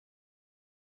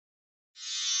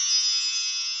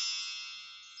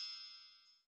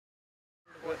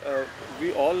uh,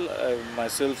 we all,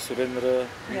 myself, Surendra,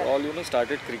 we Yeah. all,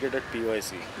 started cricket at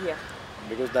PYC Yeah.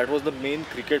 because that was the main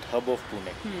cricket hub of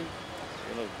Pune.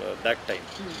 That time,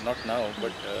 not now,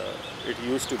 but it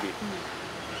used to be.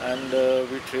 And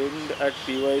we trained at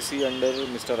PYC under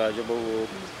Mr. Rajababu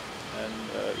and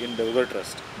in Devgar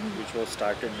Trust, which was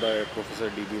started by Professor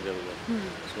D.B. Devgar.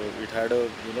 So it had a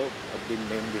big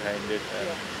name behind it, and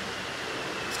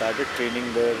started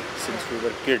training there since we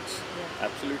were kids,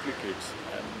 absolutely kids,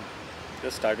 and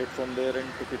just started from there and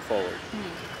took it forward.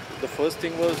 The first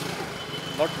thing was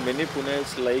not many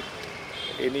Punes liked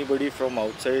anybody from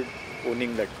outside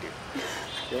owning that team.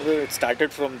 It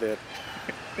started from there.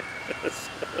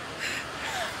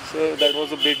 So that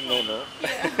was a big no-no.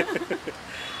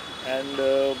 And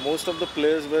most of the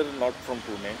players were not from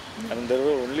Pune. I mean, there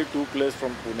were only 2 players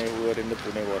from Pune who were in the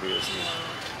Pune Warriors team.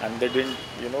 And they didn't,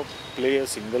 play a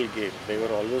single game. They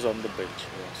were always on the bench.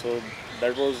 So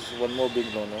that was one more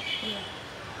big no-no.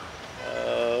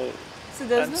 So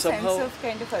there's no somehow, sense of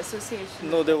kind of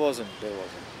association? No, there wasn't.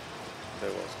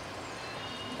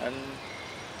 And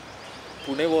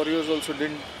Pune Warriors also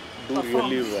didn't do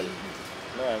really well.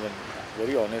 No, I mean,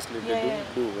 very honestly, they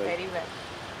didn't do well. Very well.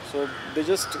 So they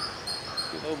just,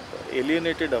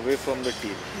 alienated away from the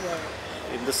team.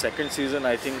 In the second season,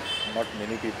 I think not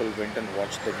many people went and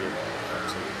watched the game.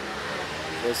 Actually.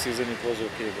 First season it was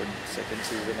okay, but second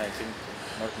season I think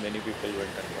not many people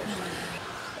went and watched.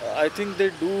 I think they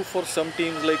do for some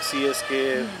teams like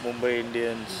CSK, Mumbai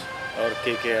Indians, or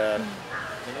KKR.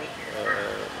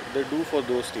 They do for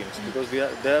those teams because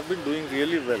they have been doing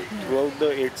really well throughout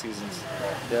the 8 seasons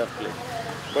they have played.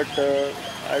 But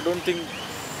I don't think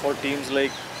for teams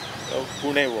like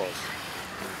Pune was,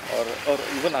 or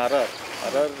even RR.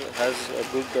 RR has a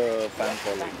good fan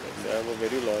following. They have a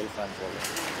very loyal fan following.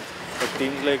 But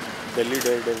teams like Delhi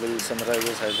Daredevils,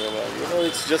 Sunrisers Hyderabad,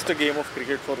 it's just a game of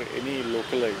cricket for any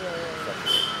local fan.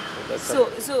 So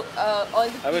all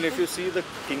the I mean, if you see the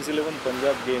Kings 11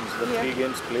 Punjab games, the 3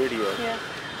 games played here,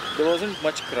 there wasn't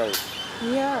much crowd.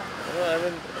 Yeah. I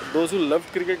mean, those who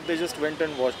loved cricket, they just went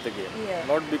and watched the game.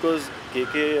 Not because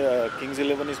Kings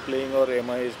 11 is playing or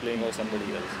MI is playing or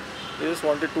somebody else. They just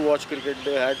wanted to watch cricket,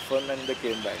 they had fun and they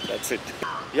came back. That's it.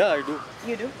 Yeah, I do.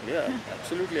 You do? Yeah,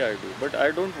 absolutely I do. But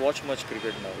I don't watch much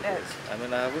cricket nowadays. I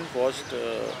mean, I haven't watched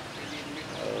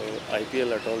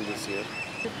IPL at all this year.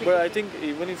 But I think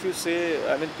even if you say,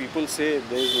 I mean, people say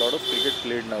there's a lot of cricket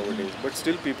played nowadays, but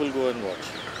still people go and watch.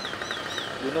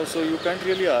 So you can't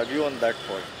really argue on that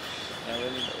point. I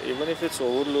mean, even if it's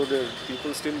overloaded,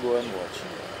 people still go and watch.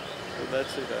 So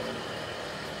that's it. I mean,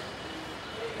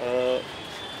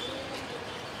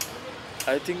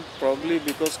 I think probably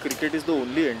because cricket is the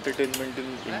only entertainment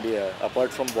in India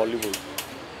apart from Bollywood.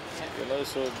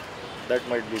 So that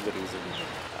might be the reason.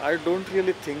 I don't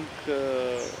really think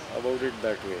about it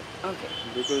that way. Okay.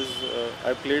 Because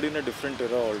I played in a different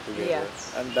era altogether.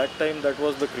 And that time that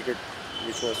was the cricket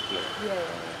which was played.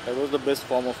 That was the best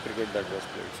form of cricket that was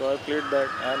played. So I played that.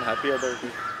 I am happy about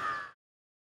it.